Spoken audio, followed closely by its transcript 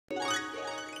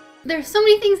There's so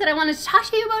many things that I wanted to talk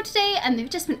to you about today, and they've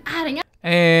just been adding up.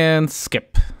 And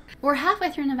skip. We're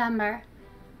halfway through November,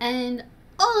 and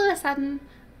all of a sudden,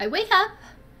 I wake up,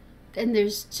 and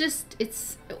there's just,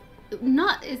 it's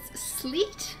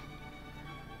sleet.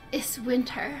 It's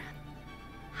winter.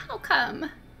 How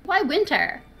come? Why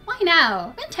winter? Why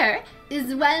now? Winter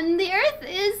is when the Earth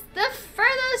is the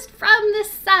furthest from the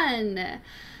sun.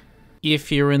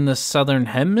 If you're in the southern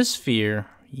hemisphere,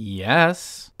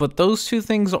 yes. But those two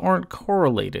things aren't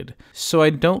correlated, so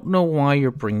I don't know why you're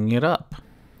bringing it up.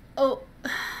 Oh,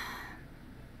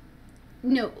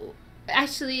 no.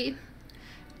 Actually,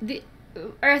 the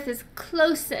Earth is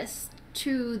closest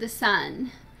to the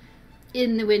sun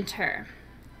in the winter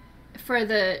for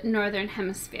the northern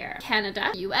hemisphere.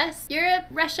 Canada, US, Europe,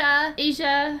 Russia,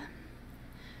 Asia.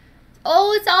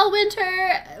 Oh, it's all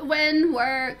winter when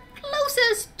we're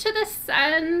closest to the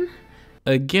sun.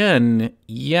 Again,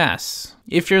 yes.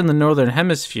 If you're in the northern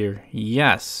hemisphere,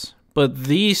 yes. But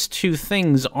these two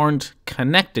things aren't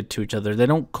connected to each other. They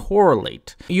don't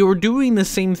correlate. You are doing the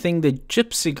same thing that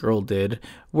Gypsy Girl did,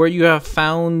 where you have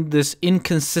found this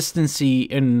inconsistency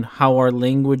in how our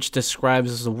language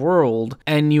describes the world,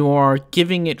 and you are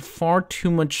giving it far too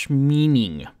much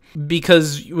meaning.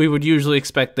 Because we would usually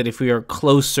expect that if we are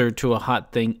closer to a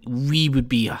hot thing, we would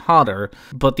be hotter,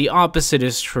 but the opposite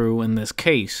is true in this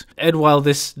case. And while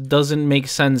this doesn't make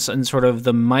sense on sort of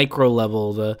the micro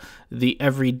level, the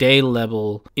everyday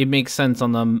level, it makes sense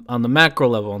on the macro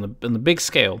level, on the big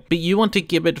scale. But you want to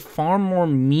give it far more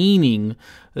meaning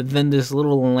than this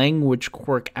little language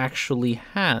quirk actually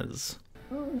has.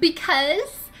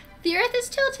 Because the Earth is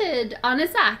tilted on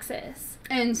its axis.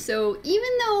 And so even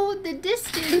though the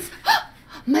distance...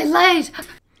 my light!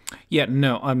 Yeah,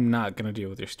 no, I'm not going to deal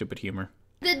with your stupid humor.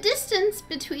 The distance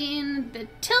between the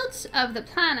tilt of the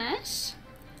planet,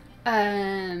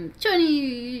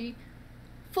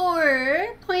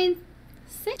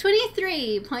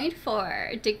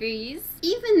 23.4 degrees,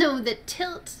 even though the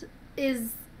tilt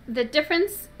is the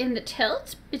difference in the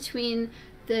tilt between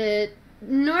the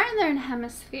northern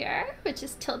hemisphere, which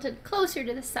is tilted closer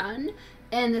to the sun,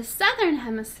 and the southern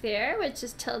hemisphere, which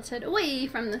is tilted away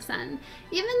from the sun,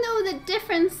 even though the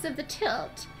difference of the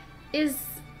tilt is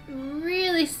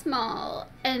really small,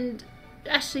 and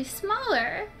actually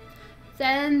smaller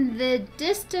than the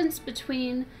distance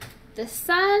between the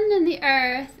sun and the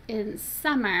earth in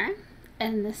summer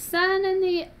and the sun and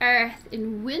the earth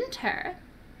in winter.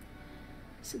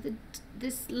 So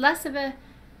this less of a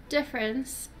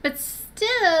difference, but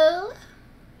still,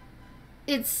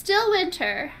 it's still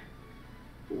winter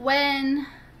when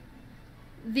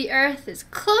the Earth is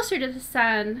closer to the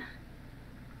sun,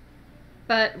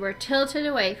 but we're tilted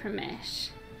away from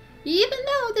it. Even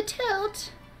though the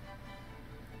tilt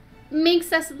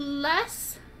makes us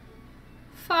less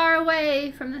far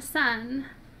away from the sun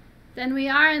than we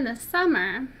are in the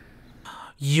summer.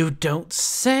 You don't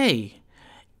say!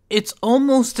 It's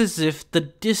almost as if the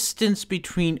distance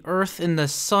between Earth and the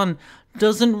sun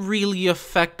doesn't really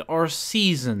affect our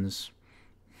seasons.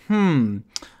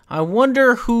 I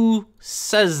wonder who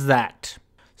says that.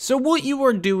 So what you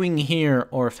are doing here,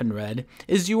 Orphan Red,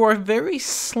 is you are very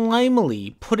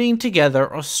slimily putting together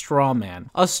a straw man.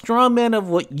 A straw man of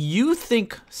what you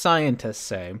think scientists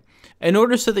say, in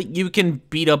order so that you can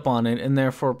beat up on it and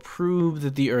therefore prove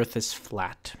that the Earth is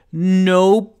flat.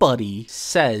 Nobody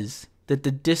says that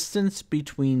the distance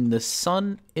between the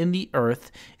sun and the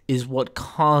Earth is what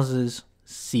causes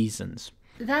seasons.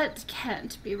 That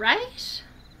can't be right.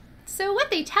 So what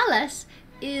they tell us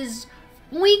is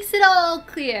makes it all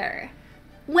clear.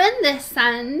 When the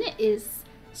sun is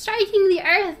striking the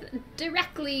Earth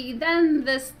directly, then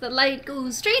the light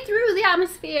goes straight through the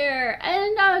atmosphere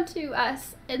and onto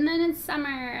us, and then it's summer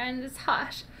and it's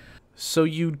hot. So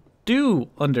you do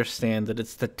understand that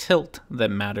it's the tilt that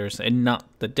matters and not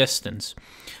the distance.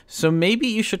 So maybe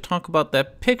you should talk about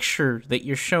that picture that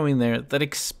you're showing there that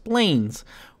explains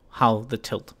how the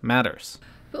tilt matters.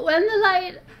 But when the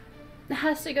light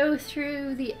has to go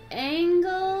through the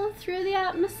angle through the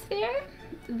atmosphere,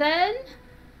 then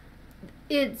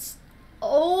it's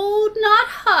old, not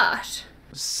hot.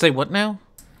 Say what now?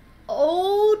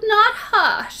 Old, not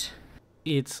hot.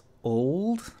 It's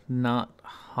old, not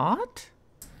hot?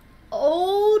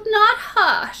 Old, not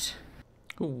hot.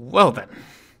 Well then.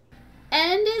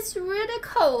 And it's really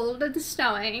cold and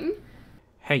snowing.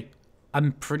 Hey,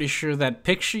 I'm pretty sure that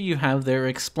picture you have there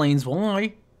explains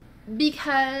why.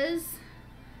 Because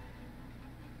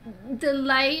the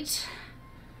light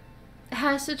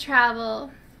has to travel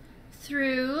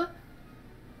through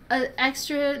an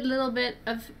extra little bit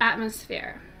of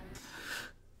atmosphere.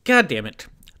 God damn it.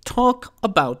 talk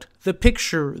about the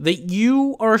picture that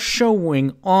you are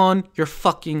showing on your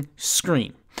fucking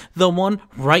screen. The one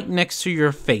right next to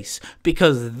your face.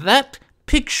 Because that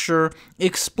picture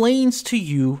explains to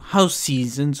you how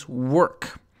seasons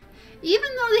work. Even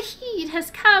though the heat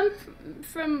has come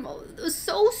from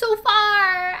so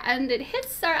far and it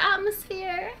hits our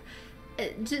atmosphere,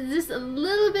 just a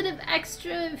little bit of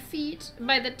extra feet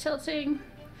by the tilting.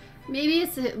 Maybe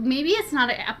it's not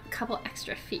a couple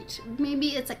extra feet. Maybe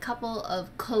it's a couple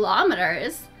of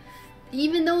kilometers.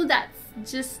 Even though that's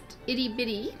just itty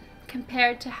bitty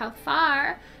compared to how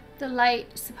far the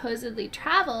light supposedly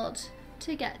traveled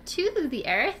to get to the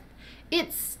Earth,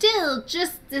 it's still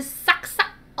just this sucks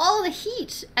up all the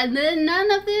heat, and then none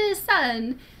of the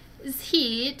sun's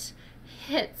heat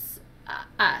hits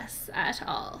us at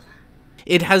all.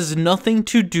 It has nothing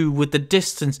to do with the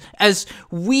distance, as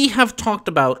we have talked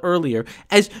about earlier,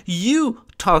 as you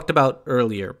talked about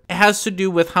earlier. It has to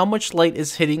do with how much light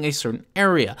is hitting a certain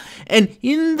area. And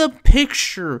in the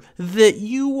picture that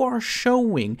you are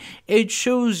showing, it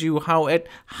shows you how at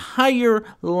higher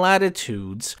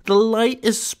latitudes, the light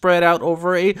is spread out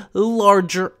over a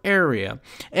larger area,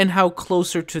 and how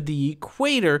closer to the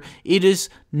equator, it is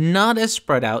not as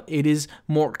spread out, it is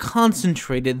more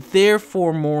concentrated,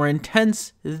 therefore more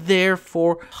intense,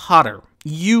 therefore hotter.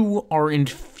 You are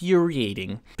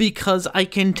infuriating because I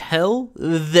can tell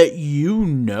that you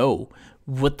know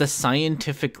what the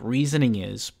scientific reasoning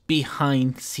is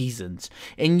behind seasons,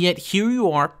 and yet here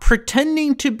you are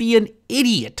pretending to be an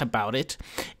idiot about it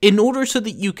in order so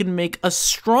that you can make a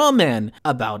straw man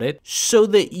about it so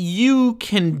that you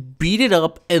can beat it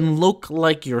up and look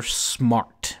like you're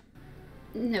smart.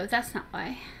 No, that's not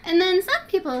why. And then some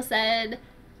people said,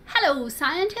 "Hello,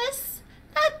 scientists.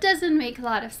 That doesn't make a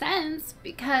lot of sense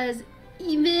because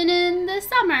even in the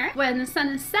summer, when the sun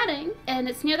is setting and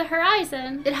it's near the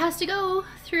horizon, it has to go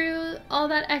through all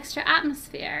that extra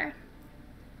atmosphere.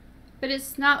 But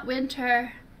it's not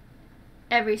winter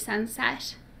every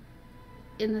sunset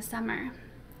in the summer.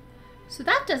 So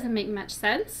that doesn't make much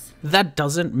sense." That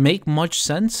doesn't make much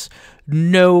sense?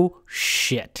 No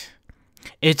shit.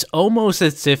 It's almost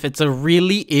as if it's a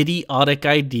really idiotic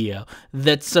idea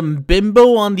that some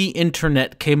bimbo on the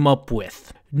internet came up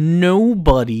with.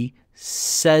 Nobody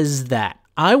says that.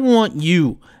 I want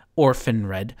you, Orphan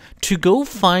Red, to go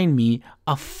find me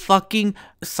a fucking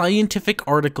scientific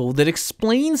article that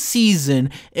explains season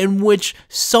in which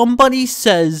somebody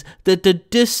says that the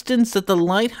distance that the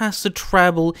light has to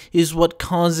travel is what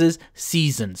causes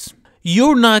seasons.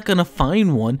 You're not gonna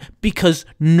find one because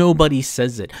nobody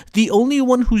says it. The only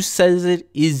one who says it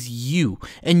is you,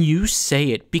 and you say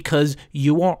it because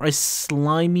you are a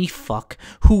slimy fuck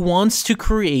who wants to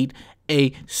create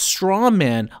a straw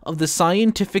man of the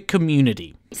scientific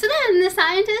community. So then the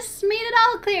scientists made it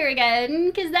all clear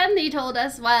again, because then they told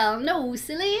us, well, no,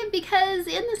 silly, because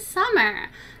in the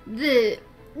summer, the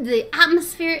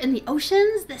atmosphere and the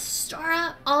oceans, they store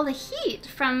up all the heat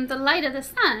from the light of the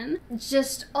sun.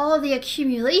 Just all the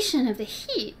accumulation of the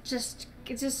heat just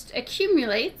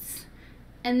accumulates,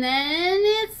 and then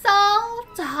it's all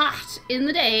hot in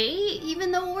the day,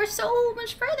 even though we're so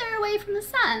much further away from the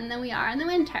sun than we are in the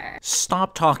winter.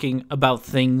 Stop talking about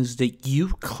things that you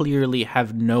clearly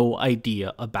have no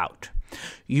idea about.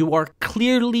 You are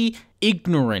clearly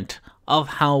ignorant of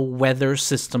how weather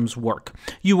systems work.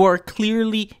 You are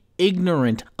clearly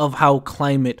ignorant of how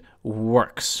climate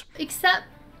works. Except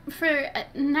for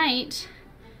at night,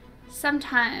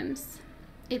 sometimes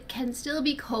it can still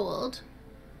be cold.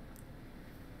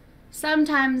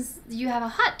 Sometimes you have a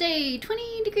hot day,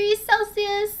 20 degrees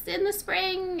Celsius in the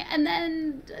spring, and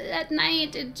then at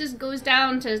night it just goes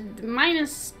down to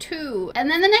 -2. And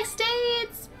then the next day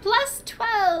it's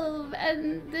 +12,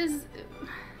 and there's...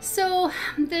 So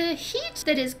the heat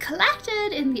that is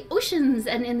collected in the oceans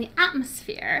and in the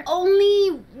atmosphere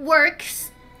only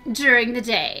works during the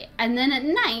day, and then at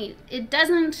night it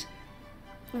doesn't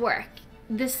work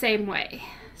the same way.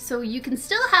 So you can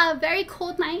still have very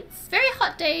cold nights, very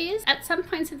hot days at some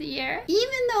points of the year,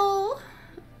 even though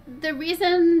the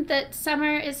reason that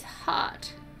summer is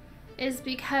hot is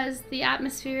because the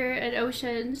atmosphere and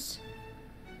oceans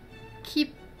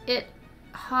keep it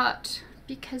hot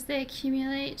because they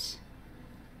accumulate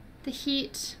the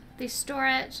heat, they store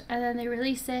it, and then they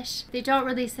release it. They don't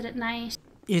release it at night.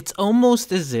 It's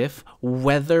almost as if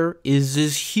weather is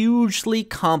this hugely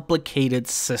complicated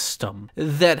system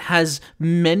that has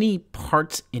many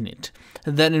parts in it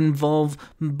that involve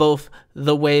both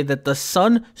the way that the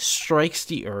sun strikes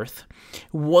the earth,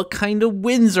 what kind of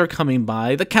winds are coming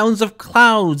by, the kinds of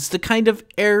clouds, the kind of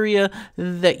area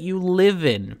that you live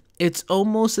in. It's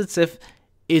almost as if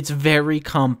It's very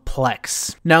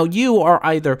complex. Now, you are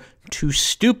either too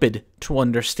stupid to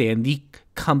understand the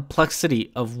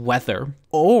complexity of weather,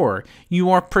 or you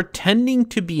are pretending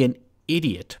to be an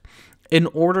idiot in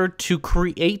order to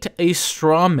create a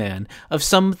straw man of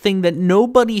something that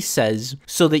nobody says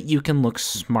so that you can look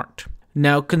smart.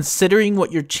 Now, considering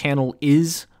what your channel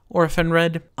is, Orphan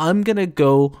Red, I'm gonna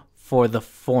go for the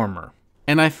former.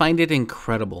 And I find it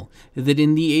incredible that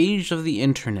in the age of the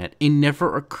internet, it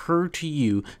never occurred to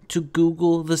you to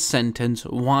Google the sentence,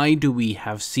 "Why do we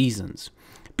have seasons?"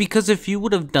 Because if you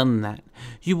would have done that,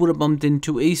 you would have bumped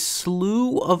into a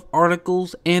slew of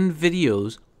articles and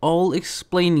videos all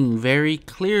explaining very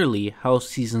clearly how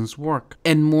seasons work.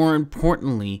 And more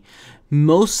importantly,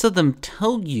 most of them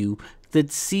tell you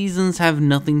that seasons have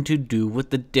nothing to do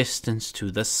with the distance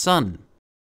to the sun.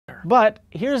 But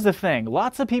here's the thing,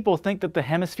 lots of people think that the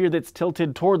hemisphere that's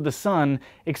tilted toward the sun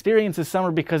experiences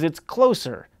summer because it's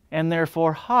closer and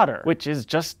therefore hotter, which is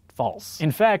just false.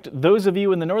 In fact, those of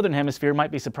you in the northern hemisphere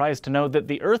might be surprised to know that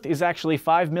the Earth is actually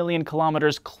 5 million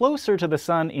kilometers closer to the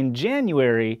sun in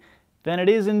January than it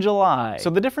is in July. So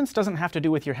the difference doesn't have to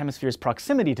do with your hemisphere's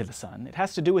proximity to the sun, it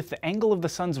has to do with the angle of the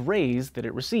sun's rays that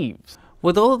it receives.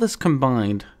 With all of this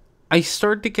combined, I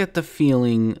start to get the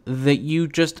feeling that you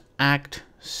just act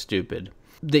stupid.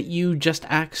 That you just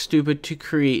act stupid to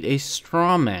create a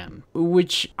straw man,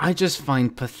 which I just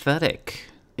find pathetic.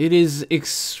 It is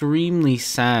extremely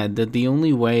sad that the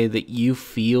only way that you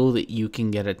feel that you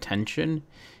can get attention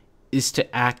is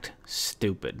to act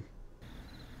stupid.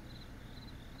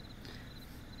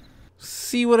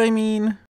 See what I mean?